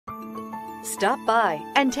Stop by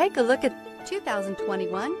and take a look at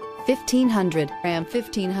 2021 1500. Ram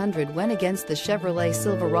 1500 went against the Chevrolet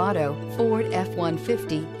Silverado, Ford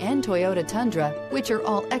F-150, and Toyota Tundra, which are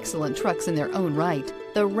all excellent trucks in their own right.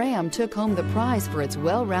 The Ram took home the prize for its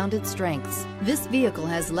well-rounded strengths. This vehicle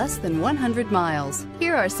has less than 100 miles.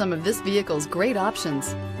 Here are some of this vehicle's great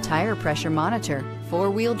options: tire pressure monitor,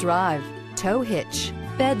 four-wheel drive, tow hitch,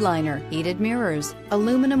 bed liner, heated mirrors,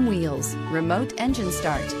 aluminum wheels, remote engine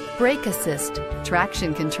start, brake assist,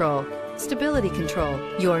 traction control, stability control.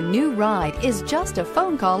 Your new ride is just a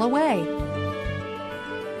phone call away.